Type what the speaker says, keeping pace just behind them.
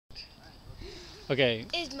Okay,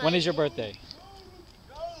 when is your birthday?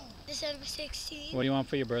 December 16th. What do you want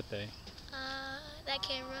for your birthday? That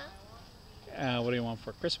camera. What do you want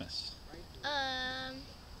for Christmas? Um,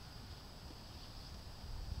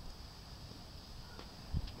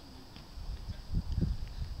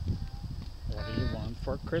 What do you want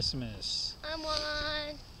for Christmas? I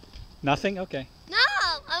want. Nothing? Okay. No,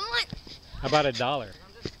 I want. How about $1?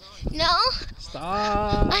 No,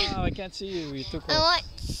 Stop! I can't see you. You're too I close. want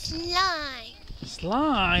slime.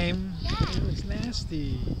 Slime? Yeah. Ew, it's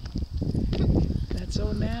nasty. That's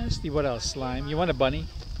so nasty. What else? Slime? You want a bunny?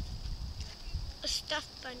 A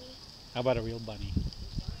stuffed bunny. How about a real bunny?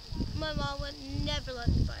 My mom would never let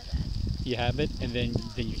me buy that. You have it and then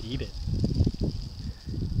you eat it.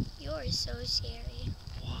 You're so scary.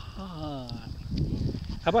 What?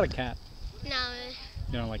 How about a cat? No,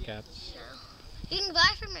 You don't like cats? no. You can buy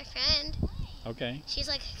from my friend. Okay. She's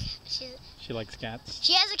She likes cats?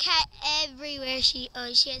 she has a cat everywhere she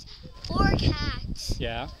has 4 cats.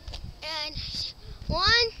 Yeah. And one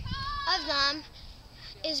of them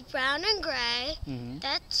is brown and gray. Mm-hmm.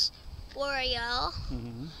 That's Oreo.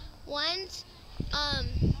 Mm-hmm. One's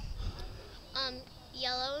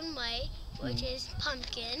yellow and white, which is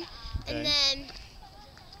pumpkin. Okay. And then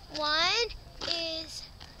one is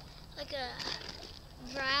like a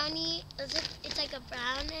brownie.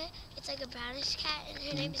 It's like a brownish cat, and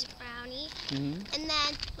her name is Brownie. Mm-hmm. And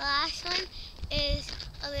then the last one is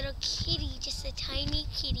a little kitty, just a tiny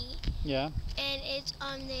kitty, Yeah. and it's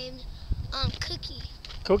named Cookie.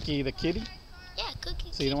 Cookie, the kitty? Yeah, Cookie.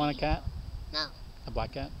 So you don't want a cat? No. A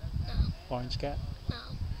black cat? No. Orange cat? No.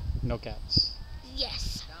 No cats.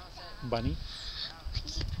 Yes. Bunny?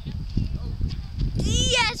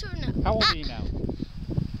 Yes or no? How old are you now?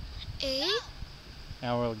 8.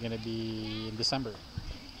 Now we're gonna be in December.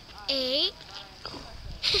 8.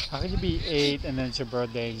 How can you be 8 and then it's your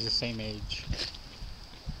birthday and it's the same age?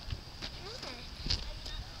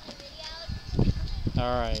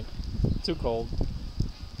 Alright. Too cold.